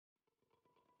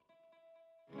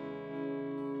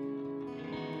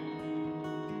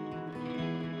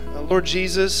Lord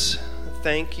Jesus,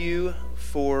 thank you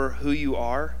for who you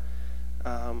are.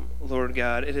 Lord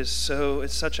God, it's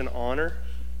such an honor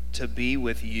to be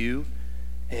with you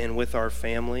and with our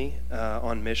family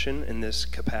on mission in this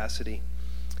capacity.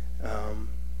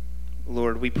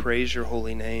 Lord, we praise your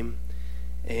holy name.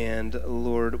 And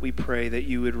Lord, we pray that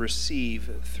you would receive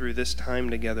through this time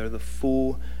together the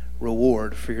full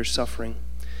reward for your suffering.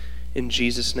 In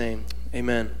Jesus' name,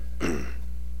 amen.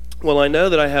 Well, I know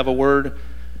that I have a word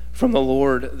from the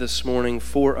Lord this morning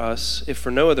for us, if for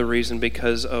no other reason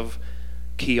because of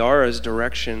Kiara's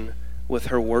direction with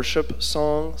her worship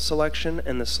song selection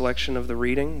and the selection of the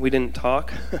reading. We didn't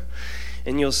talk,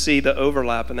 and you'll see the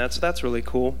overlap, and that's really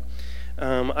cool.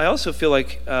 I also feel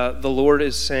like the Lord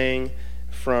is saying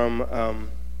from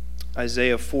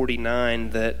Isaiah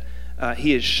 49 that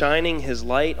he is shining his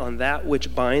light on that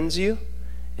which binds you,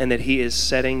 and that he is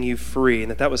setting you free,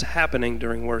 and that was happening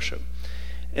during worship.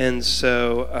 And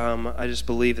so I just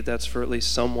believe that that's for at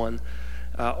least someone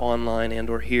online and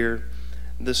or here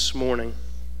this morning.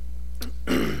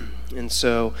 And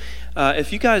so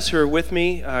if you guys who are with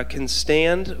me can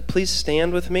stand, please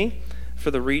stand with me for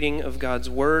the reading of God's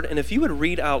Word. And if you would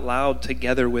read out loud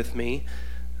together with me,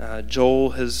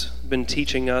 Joel has been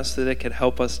teaching us that it could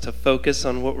help us to focus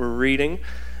on what we're reading.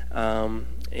 And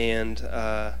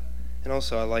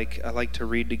also I like to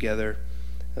read together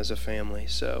as a family.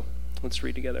 So let's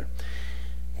read together.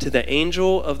 To the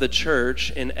angel of the church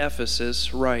in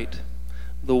Ephesus write,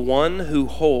 the one who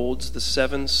holds the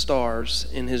 7 stars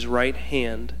in his right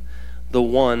hand, the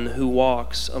one who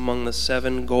walks among the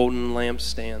 7 golden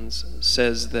lampstands,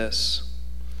 says this: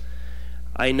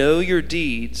 I know your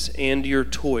deeds and your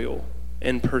toil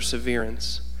and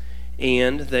perseverance,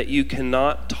 and that you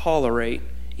cannot tolerate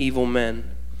evil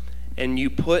men, and you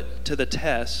put to the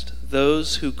test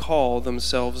those who call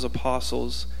themselves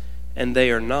apostles, and they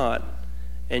are not,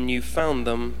 and you found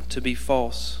them to be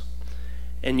false.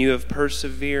 And you have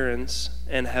perseverance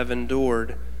and have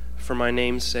endured for my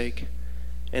name's sake,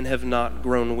 and have not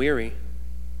grown weary.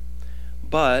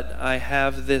 But I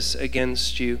have this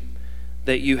against you,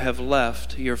 that you have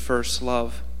left your first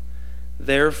love.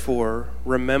 Therefore,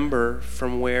 remember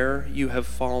from where you have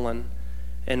fallen,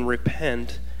 and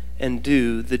repent and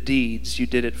do the deeds you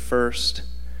did at first.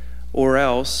 Or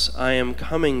else I am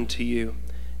coming to you,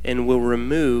 and will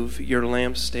remove your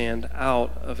lampstand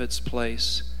out of its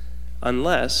place,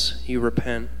 unless you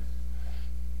repent.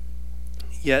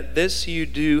 Yet this you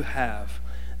do have,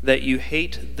 that you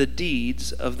hate the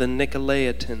deeds of the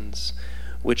Nicolaitans,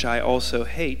 which I also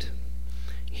hate.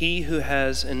 He who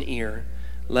has an ear,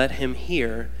 let him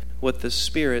hear what the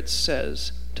Spirit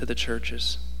says to the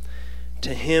churches.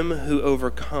 To him who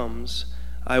overcomes,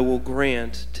 I will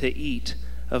grant to eat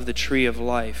of the tree of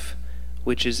life,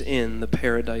 which is in the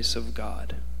paradise of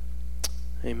God.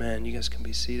 Amen. You guys can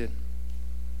be seated.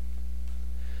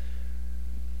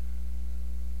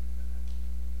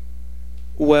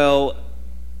 Well,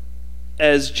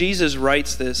 as Jesus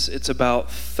writes this, it's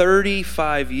about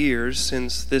 35 years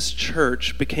since this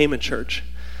church became a church.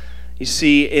 You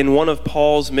see, in one of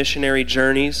Paul's missionary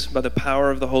journeys, by the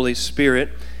power of the Holy Spirit,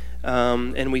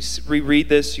 and we reread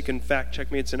this, you can fact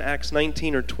check me, it's in Acts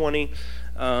 19 or 20,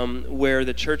 where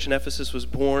the church in Ephesus was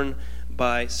born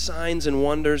by signs and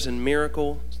wonders and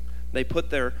miracles. They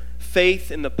put their faith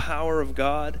in the power of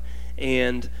God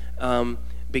and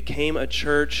became a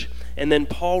church. And then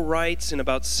Paul writes in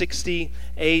about 60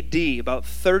 AD, about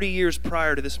 30 years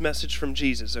prior to this message from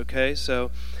Jesus, okay?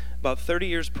 So about 30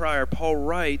 years prior, Paul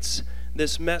writes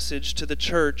this message to the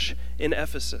church in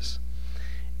Ephesus.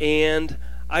 And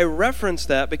I reference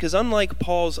that because unlike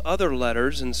Paul's other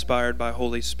letters inspired by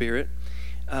Holy Spirit,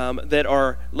 that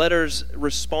are letters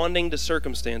responding to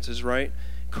circumstances, right?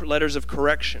 Letters of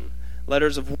correction,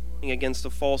 letters of warning against the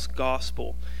false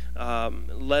gospel,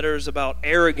 letters about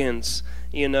arrogance,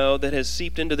 that has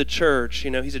seeped into the church.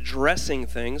 He's addressing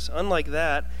things. Unlike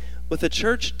that, with the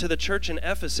church, to the church in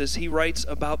Ephesus, he writes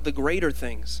about the greater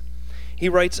things. He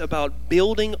writes about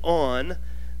building on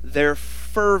their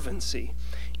fervency.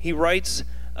 He writes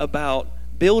about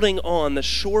building on the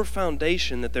sure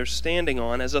foundation that they're standing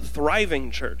on as a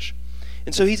thriving church.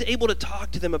 And so he's able to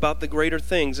talk to them about the greater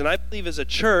things. And I believe as a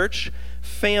church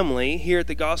family here at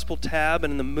the Gospel Tab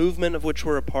and in the movement of which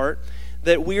we're a part,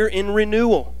 that we're in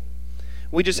renewal.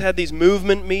 We just had these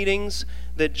movement meetings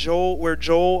where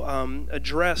Joel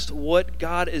addressed what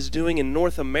God is doing in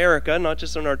North America, not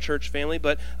just in our church family,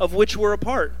 but of which we're a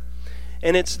part.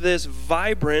 And it's this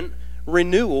vibrant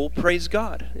renewal, praise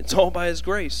God. It's all by His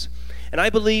grace. And I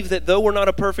believe that though we're not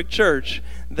a perfect church,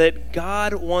 that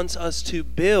God wants us to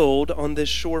build on this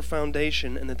sure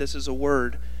foundation, and that this is a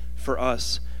word for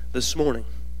us this morning.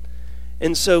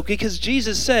 And so, because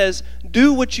Jesus says,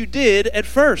 do what you did at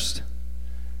first.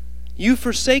 You've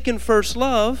forsaken first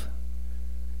love.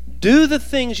 Do the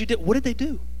things you did. What did they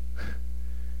do?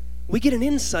 We get an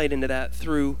insight into that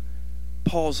through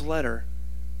Paul's letter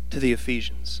to the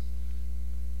Ephesians.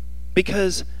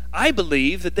 Because I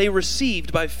believe that they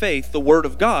received by faith the word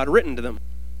of God written to them.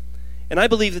 And I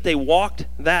believe that they walked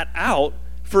that out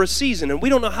for a season. And we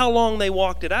don't know how long they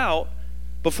walked it out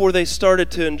before they started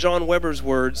to, in John Weber's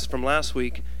words from last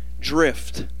week,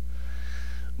 drift.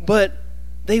 But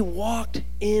they walked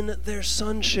in their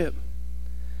sonship.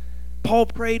 Paul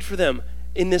prayed for them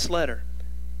in this letter.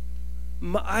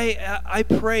 I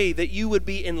pray that you would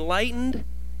be enlightened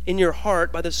in your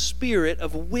heart by the spirit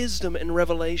of wisdom and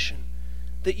revelation,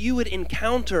 that you would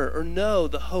encounter or know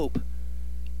the hope,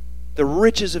 the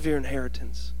riches of your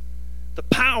inheritance, the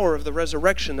power of the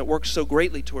resurrection that works so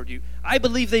greatly toward you. I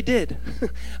believe they did.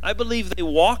 I believe they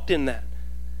walked in that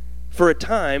for a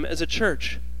time as a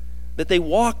church, that they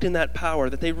walked in that power,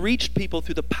 that they reached people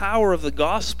through the power of the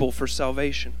gospel for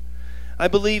salvation. I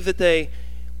believe that they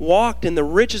walked in the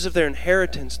riches of their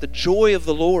inheritance, the joy of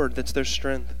the Lord that's their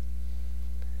strength.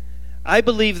 I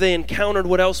believe they encountered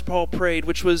what else Paul prayed,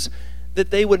 which was that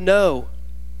they would know,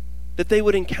 that they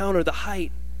would encounter the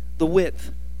height, the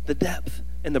width, the depth,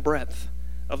 and the breadth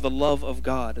of the love of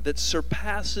God that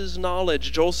surpasses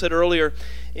knowledge. Joel said earlier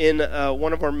in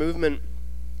one of our movement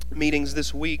meetings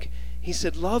this week, he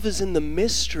said, love is in the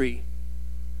mystery.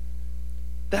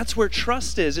 That's where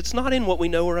trust is. It's not in what we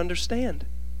know or understand.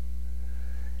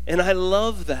 And I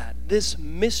love that. This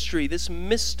mystery, this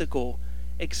mystical,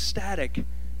 ecstatic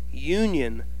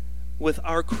union with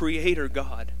our Creator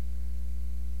God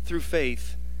through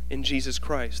faith in Jesus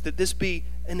Christ. That this be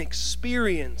an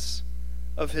experience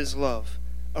of His love,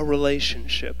 a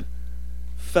relationship,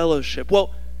 fellowship.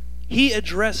 Well, he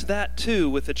addressed that too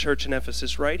with the church in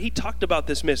Ephesus, right? He talked about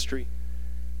this mystery,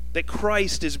 that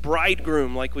Christ is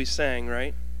bridegroom, like we sang,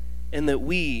 right? And that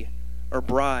we are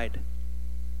bride.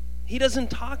 He doesn't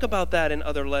talk about that in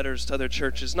other letters to other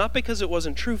churches, not because it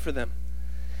wasn't true for them,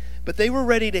 but they were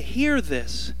ready to hear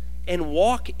this and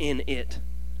walk in it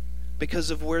because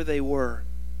of where they were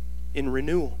in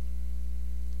renewal.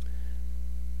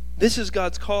 This is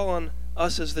God's call on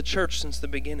us as the church since the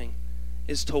beginning,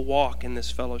 is to walk in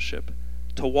this fellowship,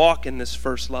 to walk in this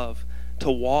first love,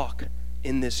 to walk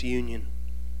in this union.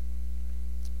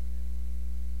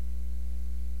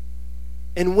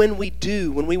 And when we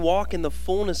do, when we walk in the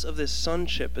fullness of this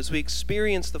sonship, as we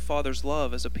experience the Father's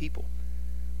love as a people,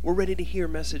 we're ready to hear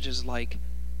messages like,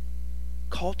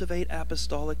 cultivate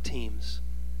apostolic teams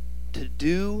to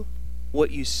do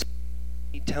what you see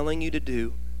telling you to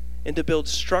do, and to build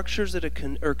structures that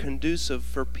are conducive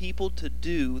for people to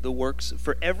do the works,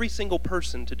 for every single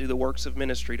person to do the works of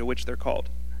ministry to which they're called.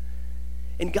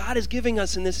 And God is giving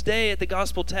us in this day at the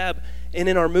Gospel Tab and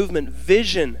in our movement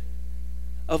vision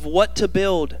of what to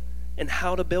build and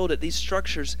how to build it. These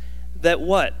structures that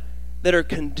are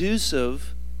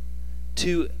conducive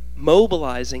to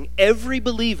mobilizing every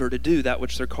believer to do that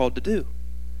which they're called to do.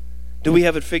 Do we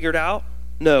have it figured out?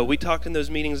 No, we talked in those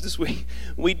meetings this week.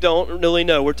 We don't really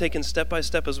know. We're taking step by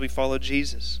step as we follow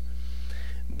Jesus.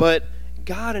 But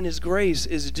God in His grace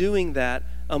is doing that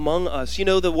among us. You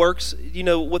know the works, you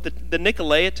know what the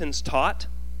Nicolaitans taught?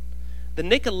 The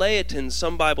Nicolaitans,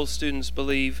 some Bible students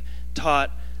believe, taught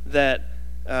that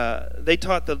they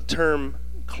taught the term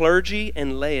clergy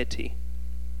and laity,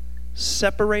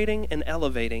 separating and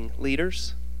elevating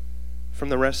leaders from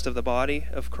the rest of the body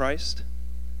of Christ.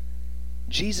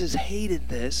 Jesus hated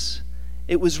this.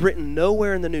 It was written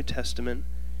nowhere in the New Testament,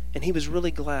 and He was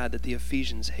really glad that the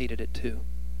Ephesians hated it too.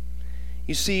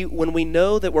 You see, when we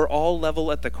know that we're all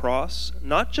level at the cross,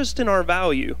 not just in our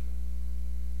value,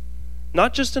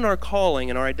 not just in our calling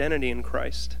and our identity in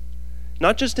Christ,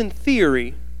 not just in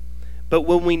theory, but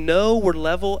when we know we're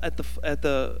level at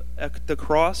the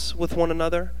cross with one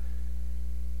another,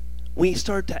 we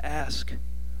start to ask,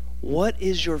 what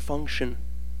is your function?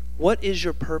 What is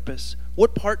your purpose?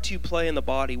 What part do you play in the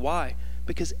body? Why?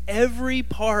 Because every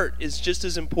part is just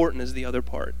as important as the other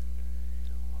part.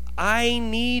 I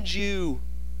need you.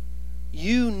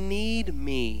 You need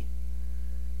me.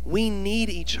 We need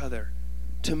each other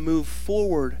to move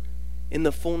forward in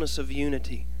the fullness of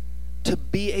unity, to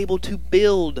be able to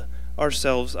build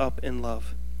ourselves up in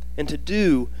love, and to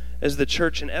do as the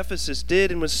church in Ephesus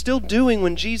did and was still doing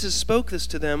when Jesus spoke this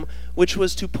to them, which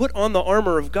was to put on the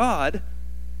armor of God,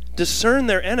 discern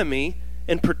their enemy,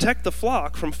 and protect the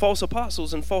flock from false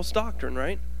apostles and false doctrine,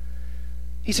 right?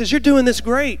 He says, you're doing this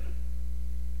great.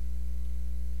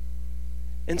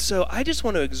 And so I just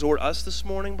want to exhort us this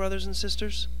morning, brothers and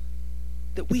sisters,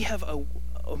 that we have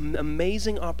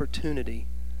amazing opportunity,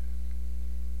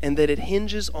 and that it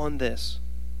hinges on this: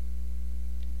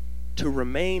 to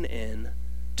remain in,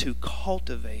 to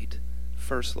cultivate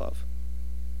first love.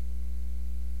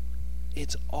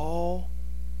 It's all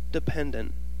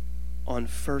dependent on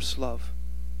first love.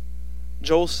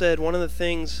 Joel said, one of the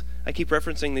things, I keep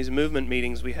referencing these movement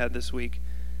meetings we had this week,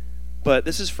 but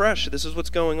this is fresh. This is what's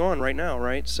going on right now,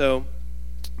 right?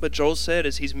 But Joel said,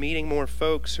 as he's meeting more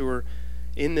folks who are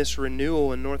in this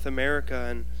renewal in North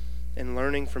America and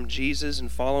learning from Jesus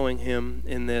and following him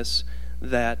in this,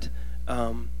 that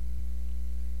the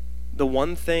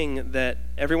one thing that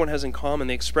everyone has in common,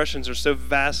 the expressions are so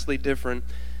vastly different,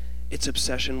 it's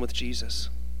obsession with Jesus.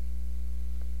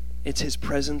 It's his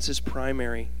presence is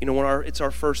primary. It's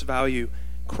our first value,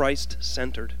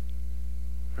 Christ-centered,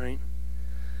 right?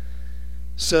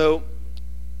 So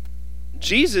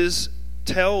Jesus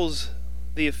tells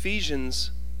the Ephesians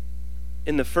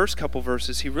in the first couple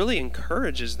verses, he really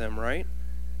encourages them, right?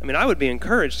 I mean, I would be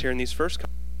encouraged here in these first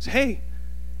couple verses. Hey,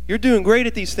 you're doing great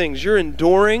at these things. You're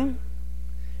enduring.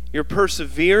 You're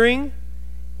persevering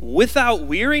without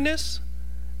weariness.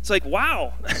 It's like,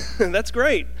 wow, that's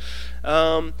great.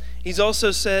 He also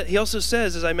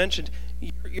says, as I mentioned,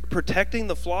 you're protecting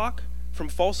the flock from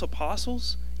false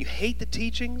apostles. You hate the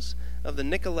teachings of the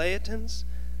Nicolaitans.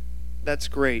 That's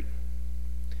great.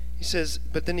 He says,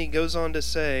 but then he goes on to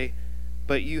say,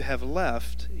 but you have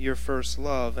left your first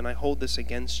love, and I hold this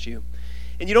against you.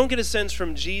 And you don't get a sense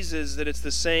from Jesus that it's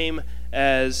the same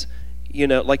as,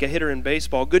 like a hitter in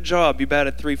baseball. Good job, you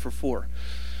batted 3 for 4.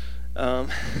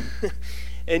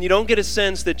 And you don't get a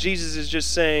sense that Jesus is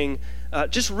just saying,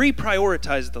 just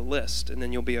reprioritize the list, and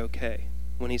then you'll be okay,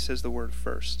 when he says the word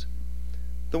first.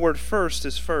 The word first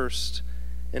is first,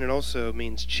 and it also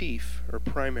means chief or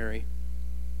primary.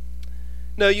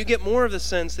 No, you get more of the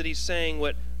sense that he's saying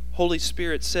what Holy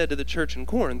Spirit said to the church in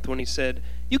Corinth when he said,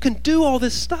 you can do all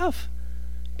this stuff,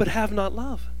 but have not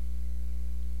love.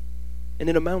 And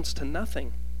it amounts to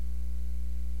nothing.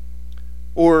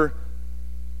 Or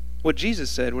what Jesus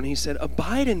said when he said,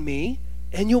 abide in me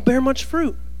and you'll bear much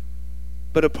fruit.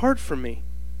 But apart from me,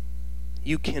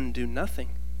 you can do nothing.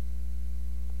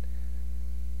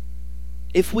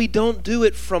 If we don't do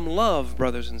it from love,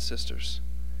 brothers and sisters,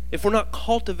 if we're not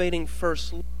cultivating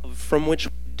first love from which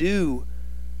we do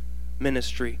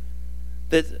ministry,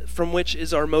 from which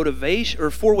is our motivation,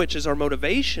 or for which is our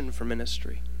motivation for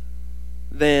ministry,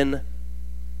 then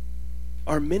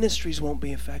our ministries won't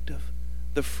be effective.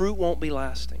 The fruit won't be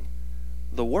lasting.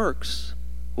 The works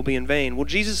will be in vain. Will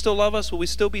Jesus still love us? Will we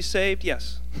still be saved?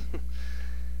 Yes.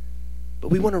 But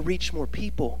we want to reach more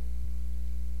people.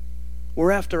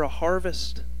 We're after a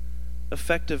harvest,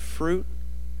 effective fruit,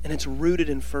 and it's rooted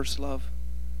in first love.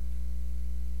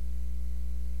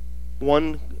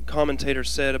 One commentator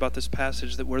said about this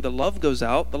passage that where the love goes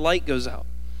out, the light goes out.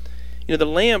 The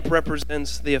lamp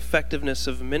represents the effectiveness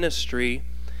of ministry,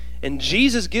 and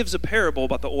Jesus gives a parable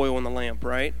about the oil in the lamp,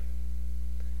 right?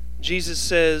 Jesus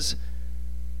says,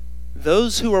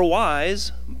 those who are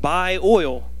wise buy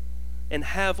oil and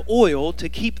have oil to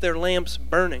keep their lamps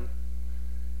burning.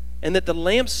 And that the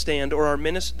lampstand, or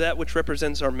that which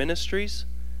represents our ministries,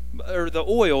 or the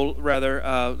oil, rather,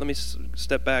 let me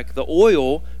step back. The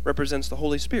oil represents the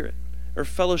Holy Spirit, or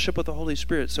fellowship with the Holy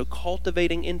Spirit. So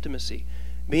cultivating intimacy,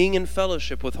 being in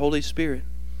fellowship with Holy Spirit.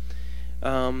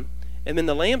 And then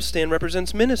the lampstand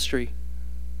represents ministry.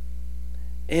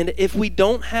 And if we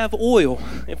don't have oil,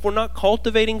 if we're not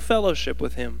cultivating fellowship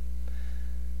with Him,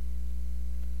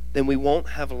 then we won't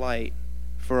have light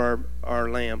for our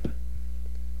lamp.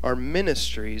 Our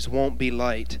ministries won't be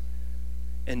light.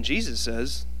 And Jesus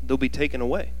says they'll be taken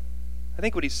away. I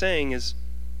think what he's saying is,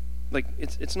 like,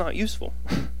 it's not useful.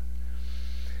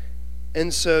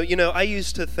 And so, I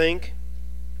used to think,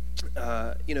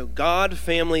 God,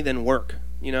 family, then work.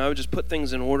 I would just put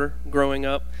things in order growing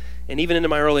up. And even into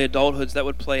my early adulthoods, that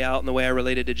would play out in the way I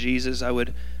related to Jesus. I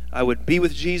would be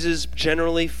with Jesus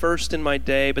generally first in my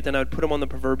day, but then I would put him on the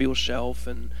proverbial shelf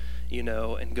and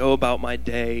go about my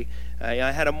day.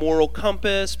 I had a moral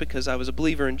compass because I was a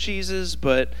believer in Jesus,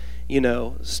 but,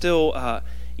 still,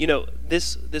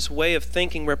 this way of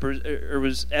thinking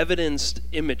was evidenced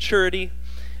immaturity,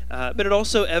 but it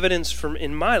also evidenced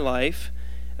in my life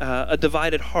a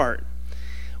divided heart.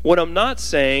 What I'm not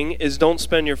saying is don't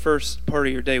spend your first part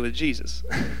of your day with Jesus.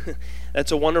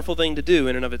 That's a wonderful thing to do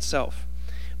in and of itself.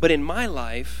 But in my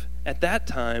life, at that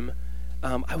time,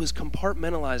 I was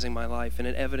compartmentalizing my life, and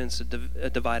it evidenced a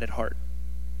divided heart.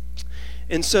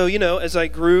 And so, as I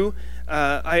grew,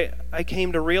 I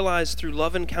came to realize through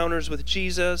love encounters with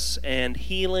Jesus and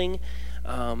healing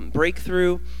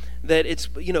breakthrough, that it's,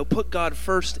 put God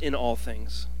first in all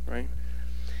things, right?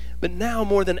 But now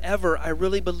more than ever, I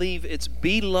really believe it's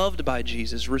be loved by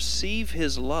Jesus, receive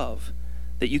his love,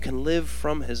 that you can live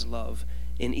from his love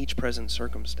in each present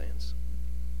circumstance.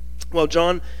 Well,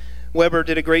 John Weber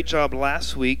did a great job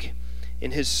last week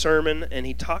in his sermon, and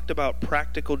he talked about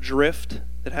practical drift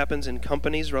that happens in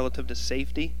companies relative to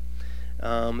safety,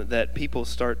 that people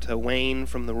start to wane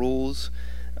from the rules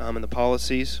and the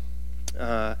policies.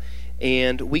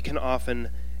 And we can often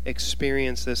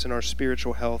experience this in our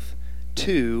spiritual health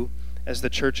too, as the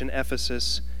church in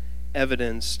Ephesus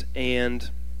evidenced. And,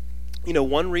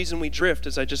 one reason we drift,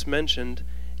 as I just mentioned,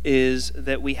 is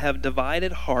that we have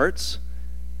divided hearts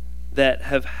that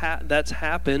that's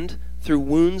happened through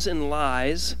wounds and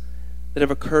lies that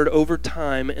have occurred over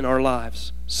time in our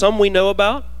lives. Some we know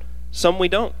about, some we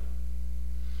don't.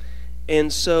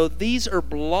 And so these are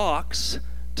blocks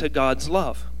to God's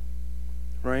love,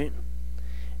 right?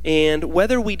 And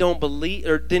whether we don't believe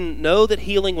or didn't know that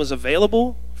healing was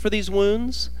available for these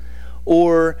wounds,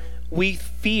 or we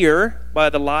fear by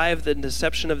the lie of the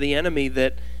deception of the enemy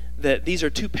that these are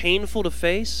too painful to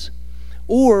face,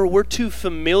 or we're too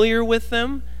familiar with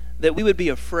them that we would be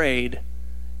afraid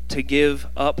to give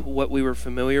up what we were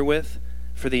familiar with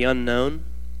for the unknown.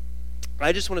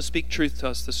 I just want to speak truth to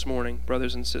us this morning,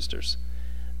 brothers and sisters,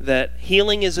 that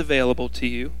healing is available to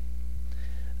you,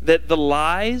 that the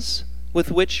lies with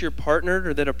which you're partnered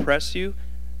or that oppress you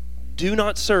do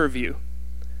not serve you,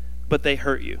 but they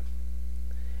hurt you.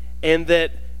 And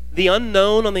that the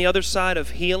unknown on the other side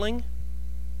of healing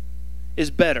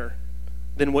is better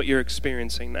than what you're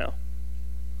experiencing now.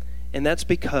 And that's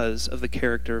because of the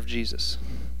character of Jesus.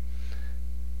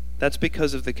 That's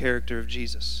because of the character of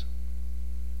Jesus.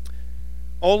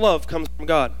 All love comes from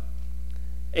God.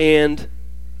 And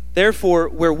therefore,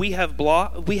 where we have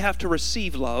we have to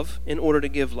receive love in order to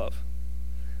give love.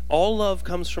 All love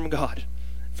comes from God.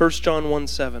 1 John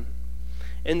 1:7.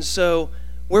 And so,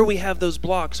 where we have those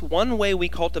blocks, one way we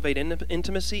cultivate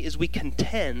intimacy is we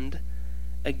contend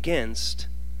against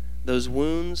those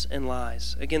wounds and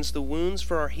lies, against the wounds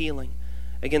for our healing,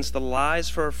 against the lies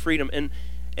for our freedom.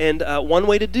 And one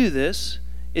way to do this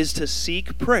is to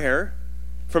seek prayer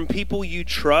from people you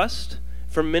trust,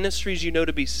 from ministries you know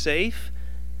to be safe,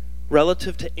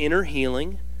 relative to inner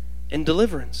healing and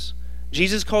deliverance.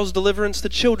 Jesus calls deliverance the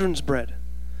children's bread.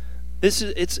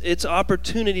 It's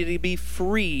opportunity to be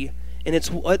free, and it's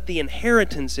what the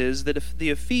inheritance is that the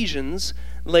Ephesians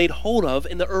laid hold of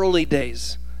in the early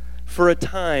days. For a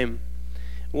time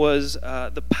was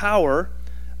the power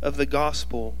of the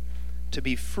gospel to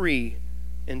be free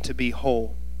and to be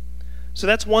whole. So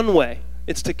that's one way.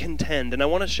 It's to contend. And I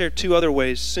want to share two other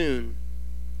ways soon.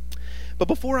 But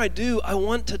before I do, I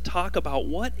want to talk about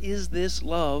what is this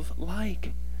love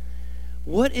like?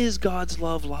 What is God's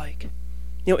love like?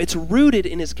 It's rooted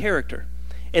in his character.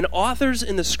 And authors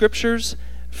in the scriptures,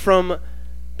 from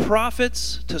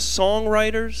prophets to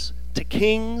songwriters to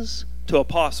kings to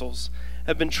apostles,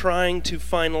 have been trying to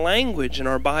find language in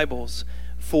our Bibles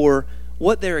for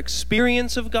what their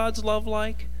experience of God's love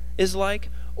is like,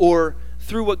 or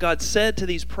through what God said to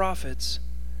these prophets,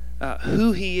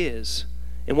 who he is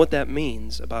and what that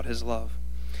means about his love.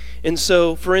 And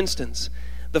so, for instance,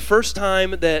 the first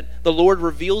time that the Lord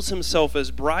reveals himself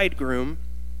as bridegroom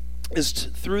is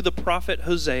through the prophet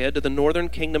Hosea to the northern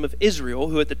kingdom of Israel,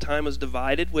 who at the time was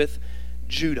divided with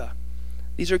Judah.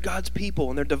 These are God's people,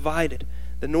 and they're divided.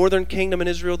 The northern kingdom in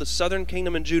Israel, the southern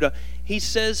kingdom in Judah. He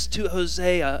says to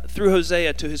Hosea, through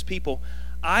Hosea to his people,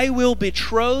 I will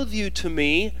betroth you to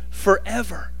me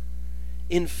forever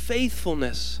in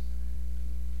faithfulness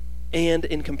and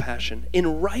in compassion,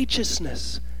 in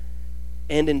righteousness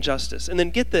and in justice. And then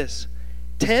get this,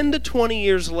 10 to 20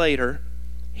 years later,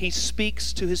 he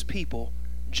speaks to his people,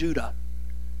 Judah,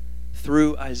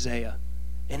 through Isaiah.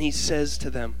 And he says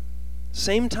to them,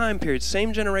 same time period,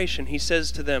 same generation, he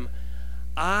says to them,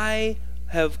 I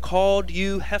have called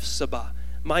you Hephzibah.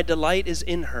 My delight is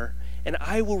in her, and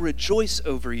I will rejoice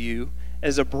over you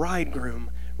as a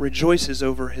bridegroom rejoices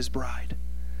over his bride.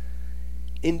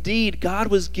 Indeed, God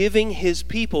was giving his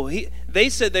people, they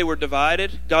said they were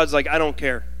divided. God's like, I don't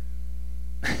care.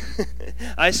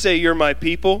 I say you're my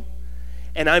people,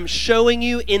 and I'm showing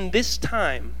you in this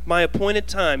time, my appointed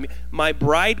time, my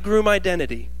bridegroom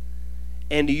identity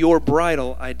and your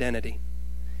bridal identity.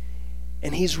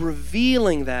 And he's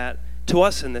revealing that to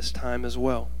us in this time as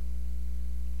well.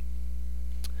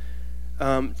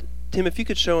 Tim, if you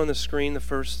could show on the screen the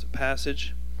first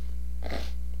passage.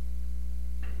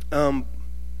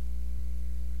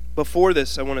 Before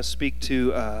this, I want to speak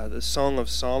to the Song of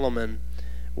Solomon,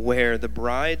 where the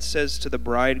bride says to the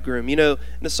bridegroom, you know,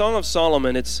 in the Song of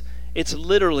Solomon, it's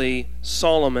literally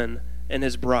Solomon and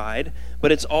his bride,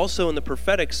 but it's also in the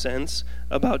prophetic sense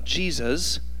about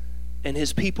Jesus and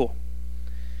his people.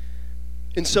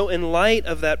 And so in light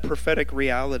of that prophetic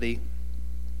reality,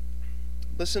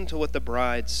 listen to what the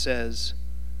bride says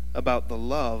about the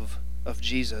love of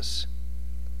Jesus.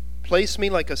 Place me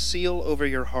like a seal over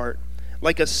your heart,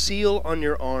 like a seal on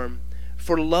your arm,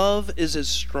 for love is as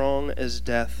strong as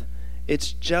death,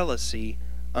 its jealousy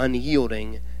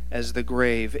unyielding as the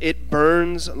grave. It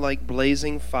burns like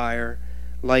blazing fire,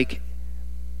 like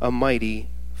a mighty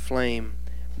flame.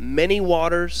 Many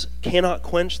waters cannot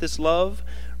quench this love.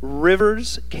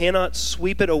 Rivers cannot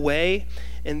sweep it away.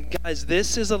 And guys,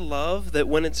 this is a love that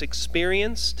when it's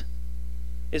experienced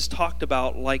is talked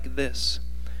about like this.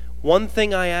 One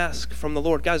thing I ask from the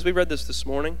Lord. Guys, we read this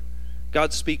morning.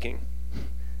 God's speaking.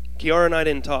 Kiara and I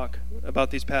didn't talk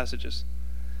about these passages.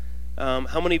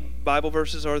 How many Bible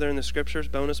verses are there in the scriptures?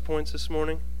 Bonus points this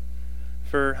morning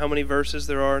for how many verses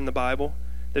there are in the Bible.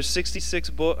 There's 66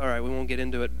 books. All right, we won't get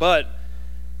into it. But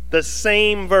the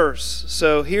same verse.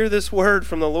 So hear this word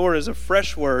from the Lord as a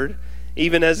fresh word,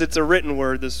 even as it's a written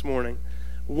word this morning.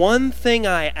 One thing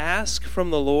I ask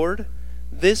from the Lord,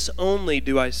 this only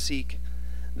do I seek,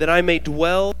 that I may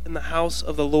dwell in the house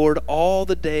of the Lord all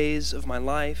the days of my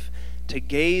life, to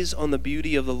gaze on the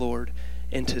beauty of the Lord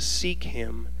and to seek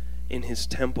him in his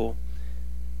temple.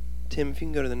 Tim, if you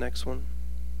can go to the next one.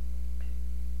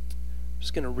 I'm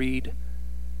just going to read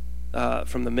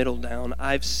from the middle down.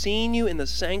 I've seen you in the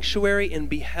sanctuary and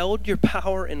beheld your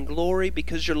power and glory,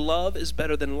 because your love is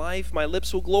better than life. My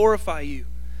lips will glorify you.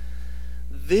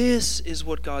 This is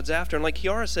what God's after. And like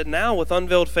Kiara said, now with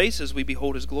unveiled faces we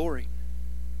behold his glory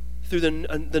through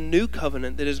the new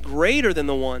covenant that is greater than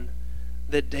the one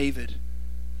that David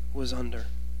was under.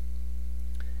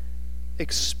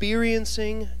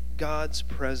 Experiencing God's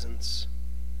presence.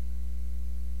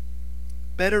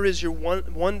 Better is your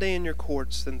one day in your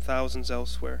courts than thousands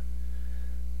elsewhere.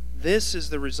 This is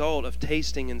the result of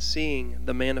tasting and seeing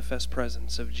the manifest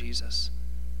presence of Jesus.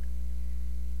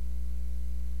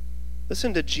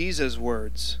 Listen to Jesus'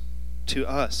 words to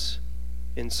us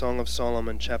in Song of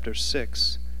Solomon chapter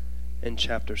 6 and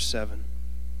chapter 7.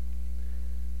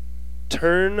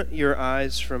 Turn your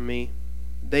eyes from me.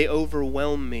 They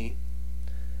overwhelm me.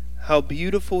 How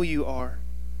beautiful you are.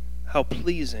 How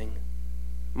pleasing,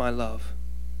 my love.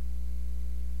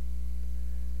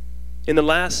 In the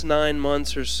last 9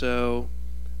 months or so,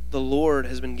 the Lord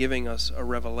has been giving us a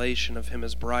revelation of him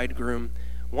as bridegroom.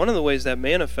 One of the ways that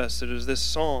manifested is this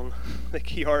song that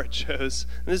Kiara chose.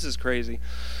 This is crazy.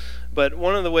 But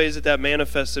one of the ways that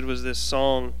manifested was this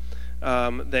song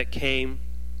that came,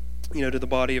 to the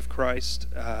body of Christ.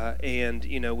 And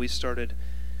we started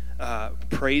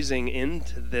praising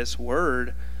into this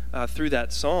word through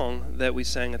that song that we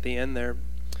sang at the end there.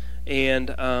 And,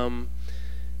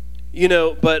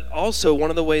 but also one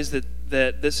of the ways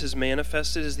that this has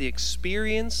manifested is the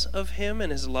experience of him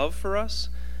and his love for us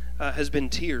has been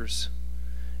tears.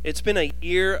 It's been a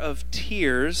year of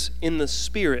tears in the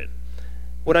Spirit.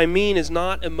 What I mean is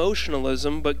not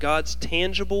emotionalism, but God's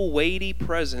tangible, weighty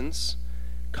presence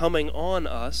coming on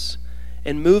us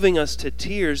and moving us to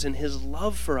tears in his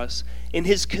love for us, in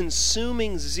his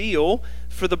consuming zeal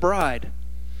for the bride.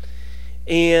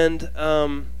 And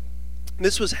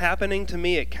this was happening to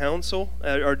me at council,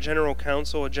 our general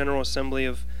council, a general assembly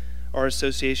of our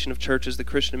association of churches, the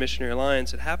Christian Missionary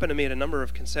Alliance. It happened to me at a number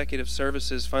of consecutive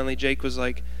services. Finally, Jake was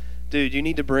like, dude, you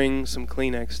need to bring some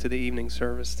Kleenex to the evening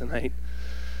service tonight.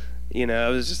 I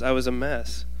was a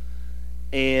mess.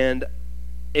 And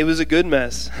it was a good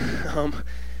mess. And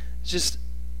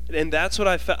that's what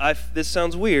I felt. This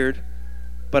sounds weird,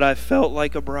 but I felt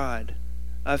like a bride.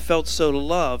 I felt so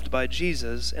loved by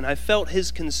Jesus, and I felt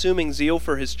his consuming zeal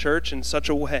for his church in such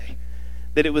a way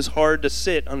that it was hard to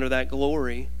sit under that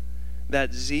glory,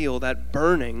 that zeal, that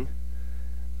burning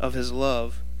of his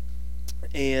love.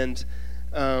 And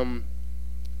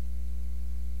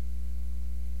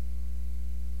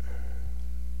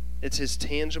it's his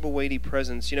tangible, weighty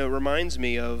presence. It reminds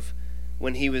me of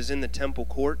when he was in the temple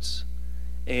courts,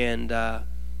 and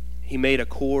he made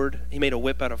a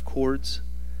whip out of cords,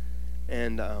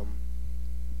 and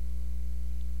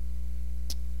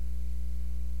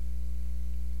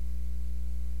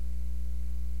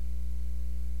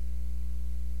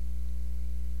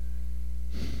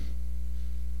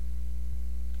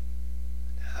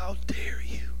how dare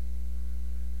you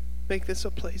make this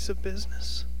a place of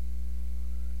business?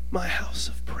 My house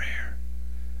of prayer,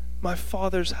 my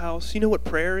Father's house. You know what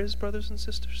prayer is, brothers and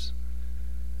sisters?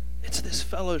 It's this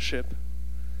fellowship.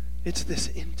 It's this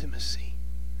intimacy.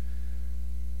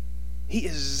 He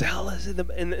is zealous. And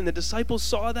the disciples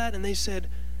saw that, and they said,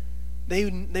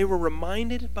 they were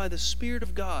reminded by the Spirit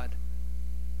of God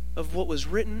of what was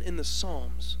written in the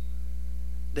Psalms,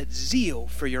 that zeal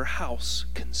for your house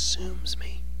consumes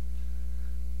me.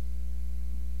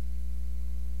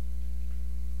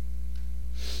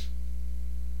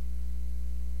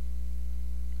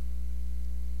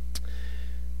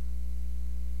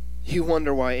 You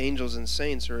wonder why angels and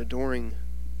saints are adoring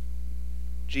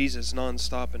Jesus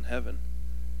nonstop in heaven.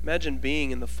 Imagine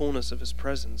being in the fullness of his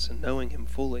presence and knowing him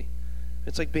fully.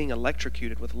 It's like being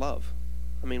electrocuted with love.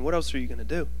 I mean, what else are you going to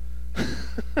do?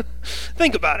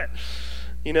 Think about it.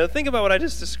 Think about what I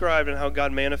just described and how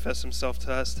God manifests himself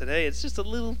to us today. It's just a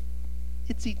little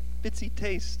itsy bitsy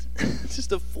taste. It's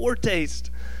just a foretaste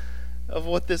of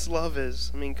what this love is.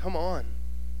 I mean, come on.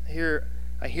 I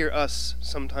hear us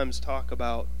sometimes talk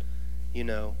about,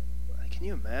 can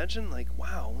you imagine? Like,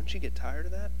 wow, wouldn't you get tired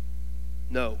of that?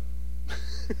 No.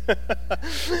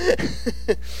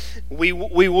 we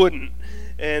wouldn't.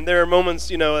 And there are moments,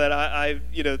 that I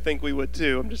think we would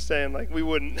too. I'm just saying, like, we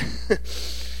wouldn't.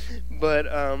 But,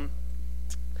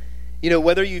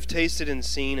 whether you've tasted and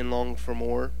seen and longed for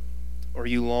more, or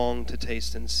you long to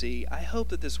taste and see, I hope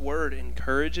that this word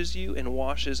encourages you and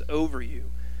washes over you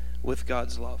with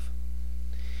God's love.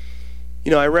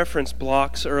 I referenced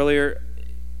blocks earlier.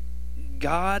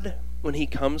 God, when he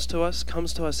comes to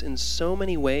us in so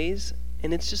many ways,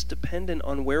 and it's just dependent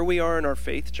on where we are in our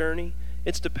faith journey.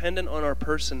 It's dependent on our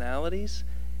personalities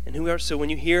and who we are. So when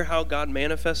you hear how God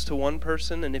manifests to one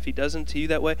person, and if he doesn't to you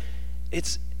that way,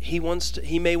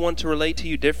 he may want to relate to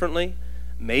you differently.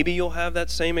 Maybe you'll have that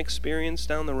same experience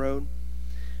down the road.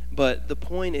 But the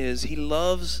point is, he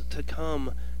loves to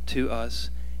come to us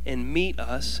and meet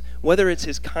us, whether it's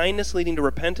his kindness leading to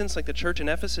repentance like the church in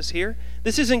Ephesus here.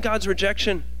 This isn't God's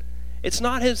rejection. It's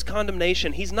not his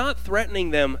condemnation. He's not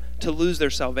threatening them to lose their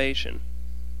salvation.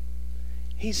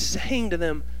 He's saying to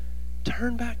them,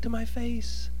 turn back to my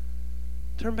face.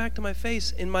 Turn back to my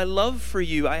face. In my love for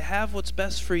you, I have what's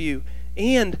best for you.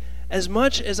 And as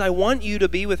much as I want you to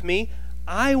be with me,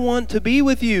 I want to be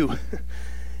with you.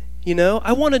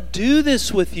 I want to do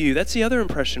this with you. That's the other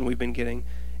impression we've been getting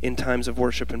in times of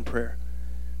worship and prayer.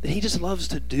 That he just loves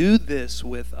to do this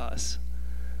with us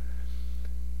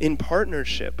in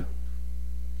partnership.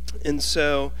 And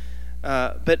so,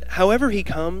 but however he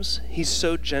comes, he's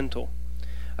so gentle.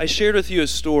 I shared with you a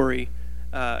story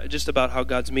just about how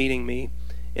God's meeting me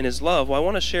in his love. Well, I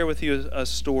want to share with you a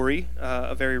story,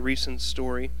 a very recent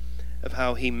story of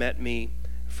how he met me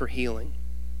for healing.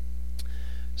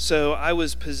 So I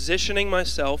was positioning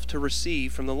myself to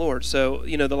receive from the Lord. So,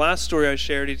 the last story I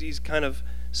shared, he's kind of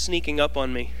sneaking up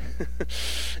on me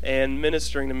and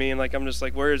ministering to me, and I'm just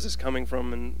like, where is this coming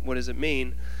from and what does it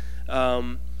mean?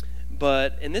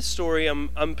 But in this story,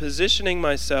 I'm positioning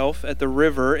myself at the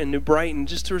river in New Brighton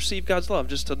just to receive God's love,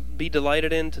 just to be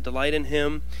delighted in, to delight in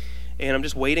him. And I'm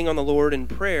just waiting on the Lord in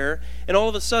prayer. And all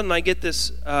of a sudden, I get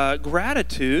this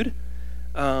gratitude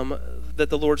that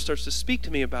the Lord starts to speak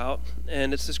to me about.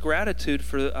 And it's this gratitude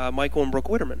for Michael and Brooke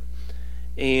Witterman,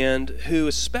 and who,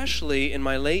 especially in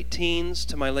my late teens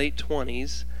to my late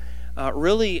 20s,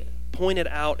 really pointed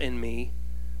out in me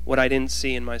what I didn't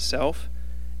see in myself,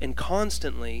 and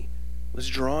constantly was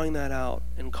drawing that out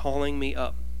and calling me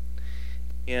up.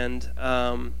 And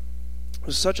it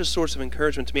was such a source of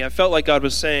encouragement to me. I felt like God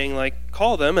was saying,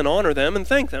 call them and honor them and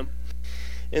thank them.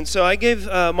 And so I gave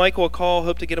Michael a call,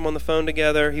 hoped to get him on the phone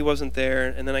together. He wasn't there.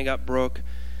 And then I got Brooke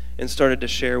and started to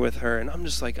share with her. And I'm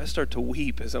just I start to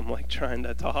weep as I'm trying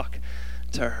to talk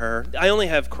to her. I only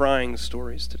have crying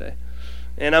stories today.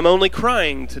 And I'm only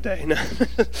crying today.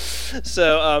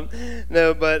 So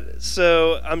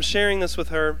I'm sharing this with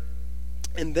her.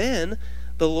 And then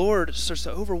the Lord starts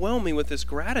to overwhelm me with this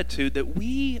gratitude that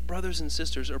we, brothers and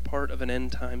sisters, are part of an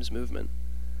end times movement.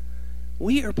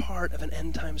 We are part of an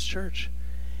end times church.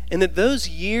 And that those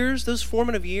years, those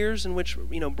formative years in which,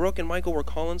 Brooke and Michael were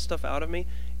calling stuff out of me,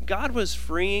 God was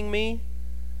freeing me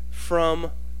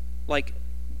from,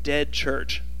 dead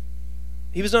church.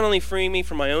 He was not only freeing me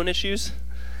from my own issues,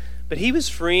 but he was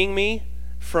freeing me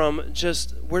from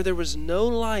just where there was no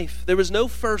life, there was no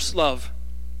first love.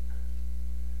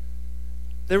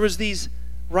 There was these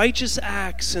righteous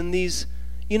acts and these,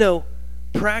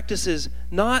 practices,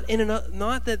 not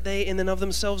that they in and of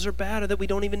themselves are bad or that we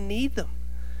don't even need them.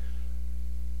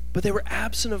 But they were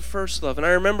absent of first love. And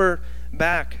I remember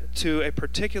back to a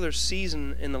particular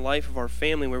season in the life of our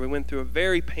family where we went through a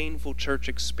very painful church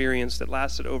experience that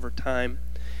lasted over time.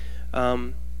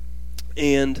 I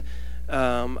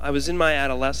was in my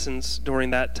adolescence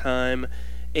during that time,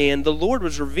 And the Lord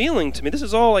was revealing to me, this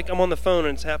is all like I'm on the phone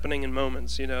and it's happening in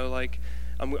moments, like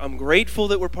I'm grateful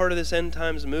that we're part of this end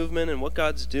times movement and what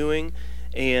God's doing.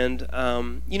 And,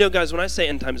 guys, when I say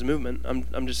end times movement,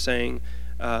 I'm just saying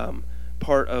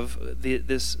part of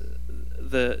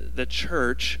the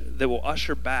church that will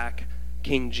usher back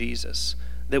King Jesus,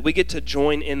 that we get to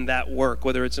join in that work,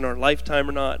 whether it's in our lifetime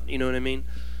or not, you know what I mean?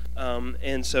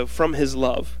 And so from his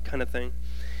love kind of thing.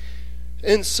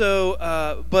 And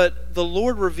so, but the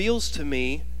Lord reveals to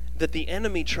me that the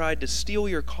enemy tried to steal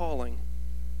your calling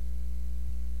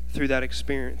through that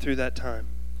experience, through that time,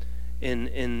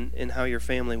 in how your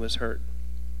family was hurt.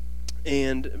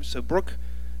 And so Brooke,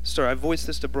 I voiced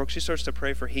this to Brooke. She starts to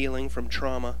pray for healing from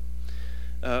trauma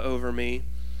over me.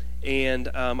 And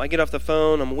I get off the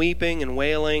phone, I'm weeping and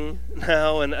wailing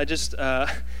now, and I just,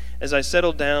 as I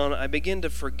settle down, I begin to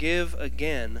forgive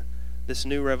again this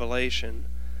new revelation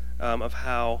of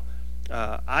how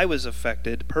I was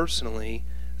affected personally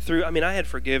through, I had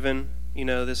forgiven,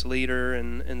 this leader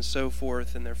and so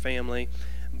forth and their family,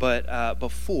 but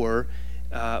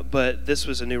but this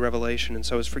was a new revelation. And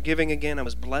so I was forgiving again, I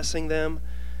was blessing them,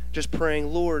 just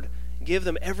praying, Lord, give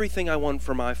them everything I want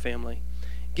for my family.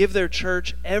 Give their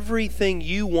church everything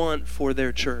you want for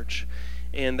their church,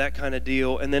 and that kind of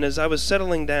deal. And then as I was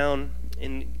settling down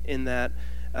in that,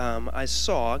 I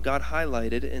saw, God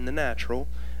highlighted in the natural,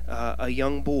 a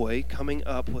young boy coming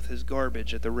up with his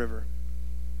garbage at the river.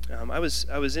 I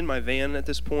was in my van at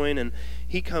this point, and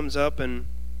he comes up and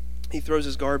he throws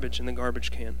his garbage in the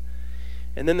garbage can.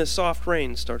 And then the soft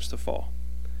rain starts to fall.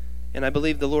 And I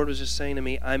believe the Lord was just saying to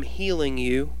me, I'm healing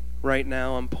you right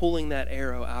now. I'm pulling that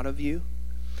arrow out of you.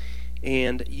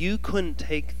 And you couldn't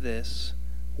take this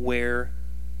where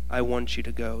I want you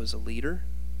to go as a leader.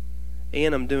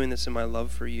 And I'm doing this in my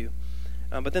love for you.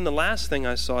 But then the last thing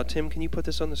I saw, Tim, can you put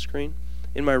this on the screen?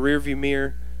 In my rearview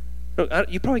mirror. No,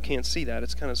 you probably can't see that.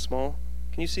 It's kind of small.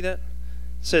 Can you see that?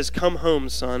 It says, "Come home,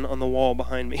 son," on the wall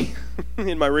behind me.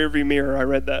 In my rearview mirror, I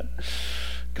read that.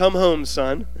 Come home,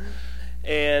 son.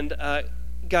 And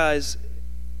guys,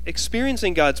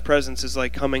 experiencing God's presence is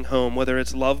like coming home, whether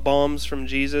it's love bombs from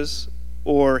Jesus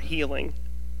or healing.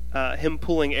 Him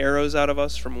pulling arrows out of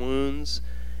us from wounds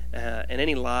and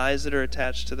any lies that are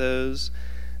attached to those.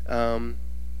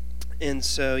 And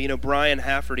so, Brian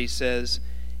Hafferty says,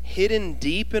 hidden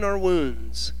deep in our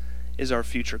wounds is our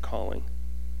future calling.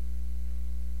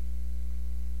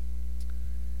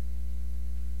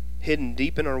 Hidden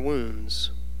deep in our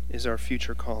wounds is our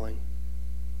future calling.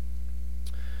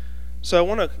 So I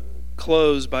want to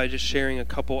close by just sharing a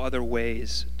couple other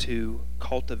ways to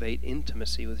cultivate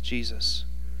intimacy with Jesus.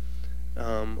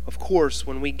 Of course,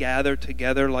 when we gather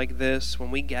together like this,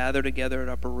 when we gather together at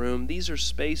Upper Room, these are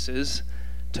spaces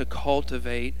to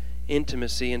cultivate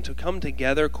intimacy and to come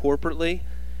together corporately.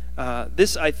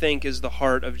 This, I think, is the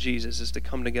heart of Jesus, is to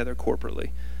come together corporately,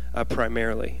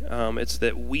 primarily. It's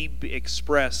that we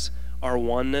express our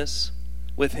oneness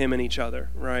with Him and each other,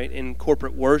 right? In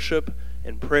corporate worship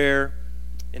and prayer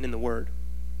and in the Word.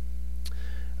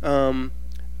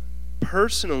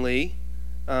 Personally,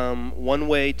 one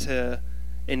way to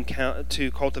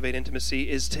cultivate intimacy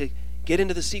is to get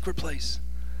into the secret place,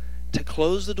 to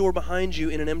close the door behind you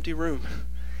in an empty room,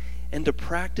 and to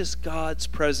practice God's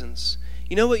presence.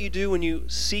 You know what you do when you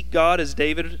seek God, as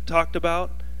David talked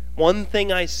about? One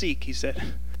thing I seek, he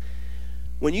said.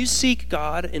 When you seek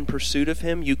God in pursuit of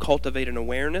Him, you cultivate an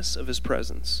awareness of His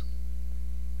presence.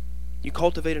 You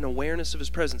cultivate an awareness of His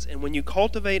presence. And when you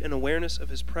cultivate an awareness of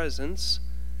His presence,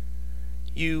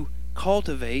 you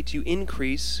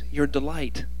increase your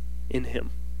delight in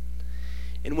Him.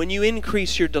 And when you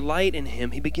increase your delight in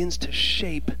Him, He begins to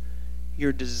shape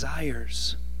your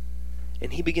desires.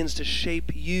 And He begins to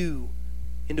shape you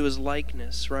into His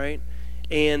likeness, right?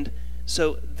 And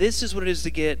so this is what it is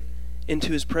to get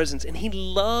into His presence. And He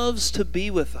loves to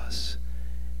be with us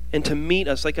and to meet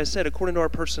us, like I said, according to our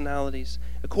personalities,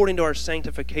 according to our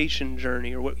sanctification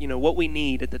journey, or what we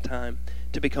need at the time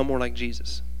to become more like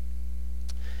Jesus.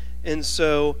 And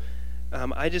so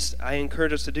I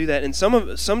encourage us to do that. And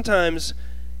sometimes,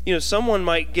 someone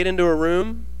might get into a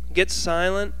room, get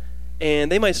silent,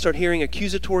 and they might start hearing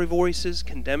accusatory voices,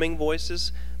 condemning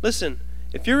voices. Listen,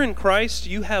 if you're in Christ,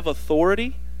 you have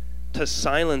authority to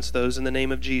silence those in the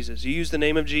name of Jesus. You use the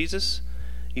name of Jesus,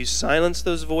 you silence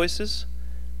those voices,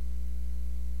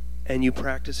 and you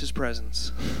practice His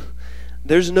presence.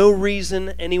 There's no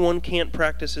reason anyone can't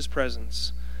practice His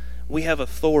presence. We have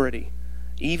authority,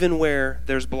 even where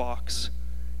there's blocks.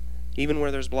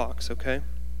 Okay?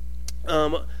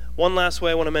 One last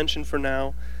way I want to mention for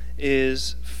now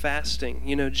is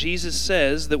fasting. Jesus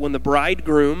says that when the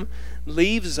bridegroom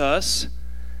leaves us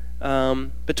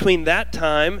between that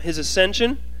time, his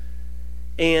ascension,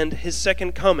 and his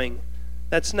second coming,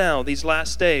 that's now, these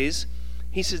last days,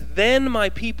 he says, then my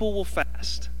people will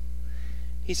fast.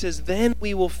 He says, then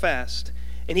we will fast.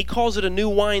 And he calls it a new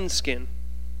wineskin.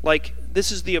 Like,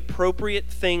 this is the appropriate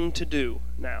thing to do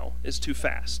now, is to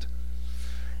fast.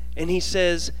 And he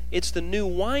says, it's the new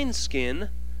wineskin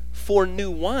for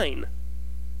new wine.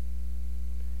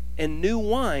 And new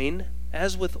wine,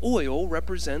 as with oil,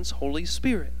 represents Holy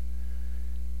Spirit.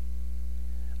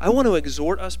 I want to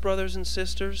exhort us, brothers and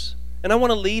sisters, and I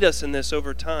want to lead us in this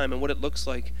over time and what it looks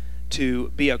like to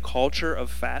be a culture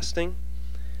of fasting,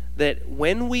 that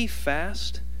when we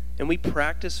fast and we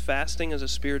practice fasting as a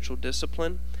spiritual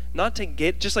discipline, not to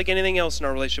get, just like anything else in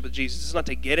our relationship with Jesus, it's not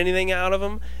to get anything out of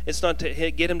him, it's not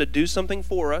to get him to do something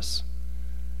for us,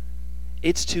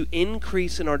 it's to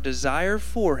increase in our desire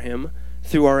for him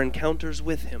through our encounters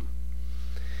with him.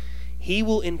 He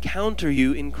will encounter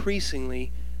you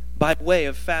increasingly by way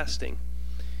of fasting.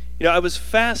 You know, I was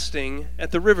fasting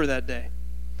at the river that day,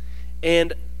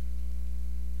 and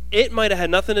it might have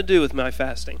had nothing to do with my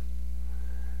fasting.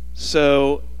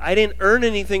 So I didn't earn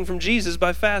anything from Jesus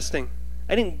by fasting.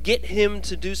 I didn't get him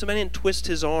to do something. I didn't twist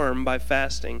his arm by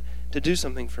fasting to do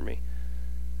something for me.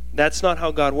 That's not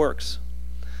how God works.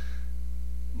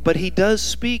 But he does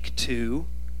speak to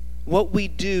what we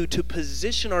do to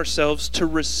position ourselves to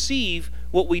receive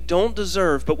what we don't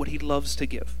deserve, but what he loves to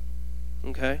give.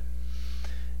 Okay?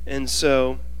 And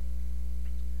so,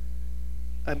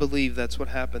 I believe that's what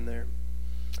happened there.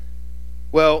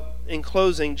 Well, in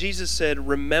closing, Jesus said,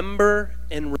 remember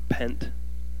and repent.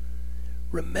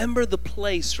 Remember the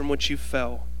place from which you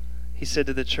fell, he said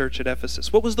to the church at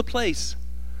Ephesus. What was the place?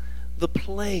 The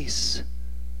place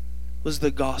was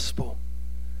the gospel.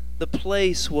 The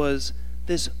place was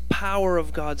this power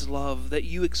of God's love that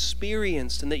you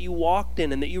experienced and that you walked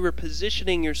in and that you were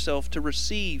positioning yourself to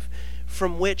receive,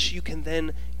 from which you can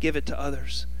then give it to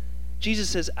others. Jesus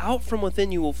says, out from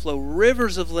within you will flow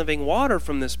rivers of living water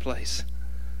from this place.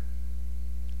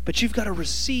 But you've got to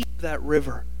receive that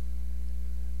river.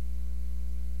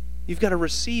 You've got to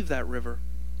receive that river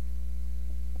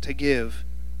to give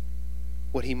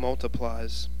what he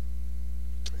multiplies,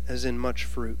 as in much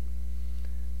fruit.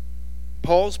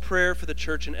 Paul's prayer for the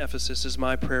church in Ephesus is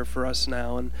my prayer for us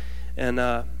now. And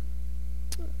I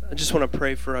just want to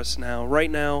pray for us now.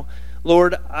 Right now,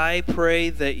 Lord, I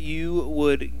pray that you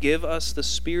would give us the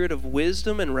spirit of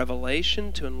wisdom and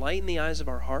revelation to enlighten the eyes of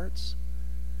our hearts,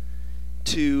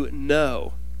 to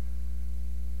know,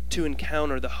 to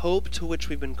encounter the hope to which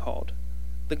we've been called,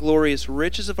 the glorious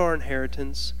riches of our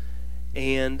inheritance,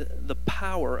 and the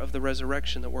power of the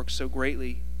resurrection that works so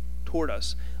greatly toward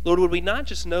us. Lord, would we not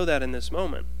just know that in this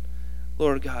moment?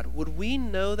 Lord God, would we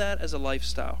know that as a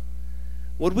lifestyle?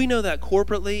 Would we know that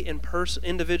corporately and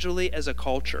individually as a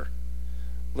culture?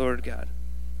 Lord God,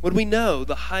 would we know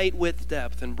the height, width,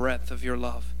 depth, and breadth of your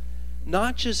love?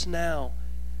 Not just now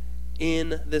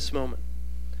in this moment,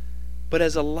 but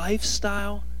as a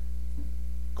lifestyle,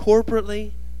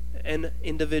 corporately and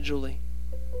individually,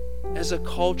 as a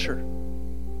culture,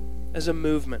 as a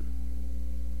movement.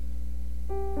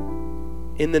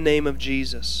 In the name of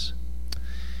Jesus.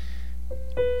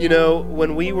 You know,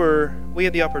 when we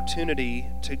had the opportunity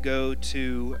to go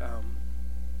to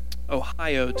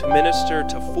Ohio to minister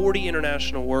to 40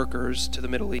 international workers to the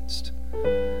Middle East.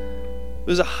 It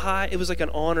was like an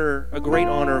honor, a great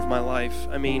honor of my life.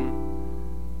 I mean,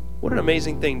 what an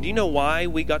amazing thing. Do you know why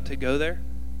we got to go there?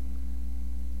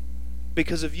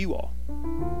 Because of you all.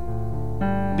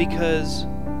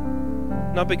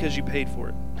 Not because you paid for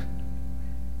it.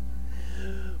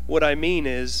 What I mean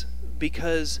is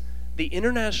because the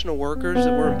international workers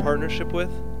that we're in partnership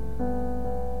with,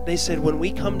 they said, when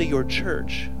we come to your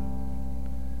church,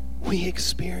 we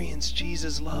experience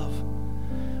Jesus' love.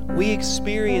 We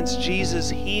experience Jesus'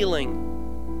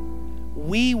 healing.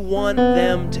 We want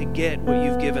them to get what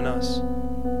you've given us.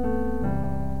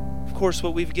 Of course,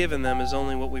 what we've given them is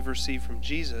only what we've received from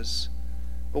Jesus.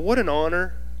 But what an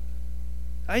honor.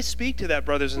 I speak to that,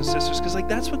 brothers and sisters, because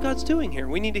that's what God's doing here.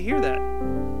 We need to hear that.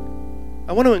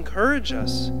 I want to encourage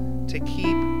us to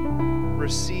keep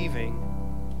receiving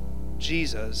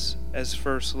Jesus as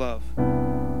first love.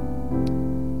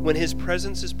 When his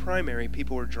presence is primary,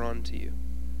 people are drawn to you.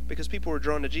 Because people are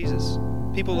drawn to Jesus.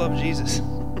 People love Jesus.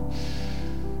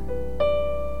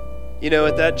 You know,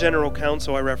 at that general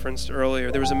council I referenced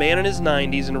earlier, there was a man in his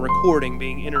 90s in a recording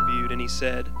being interviewed, and he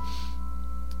said,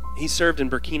 he served in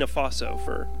Burkina Faso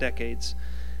for decades.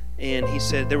 And he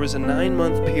said there was a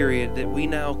 9-month period that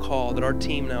our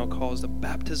team now calls the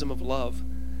baptism of love.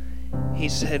 He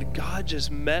said God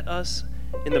just met us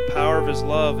in the power of his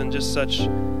love in just such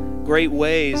great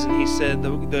ways, and he said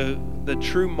the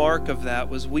true mark of that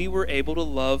was we were able to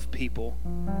love people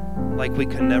like we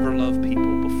could never love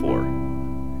people before.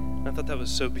 And I thought that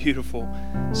was so beautiful.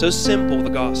 So simple, the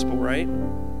gospel, right?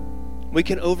 We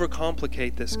can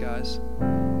overcomplicate this, guys.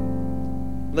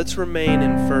 Let's remain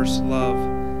in first love.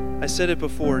 I said it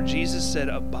before. Jesus said,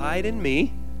 abide in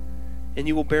me, and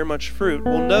you will bear much fruit.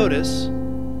 Well, notice,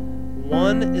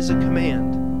 one is a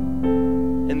command,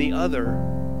 and the other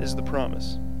is the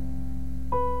promise.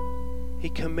 He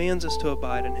commands us to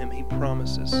abide in him. He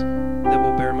promises that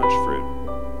we'll bear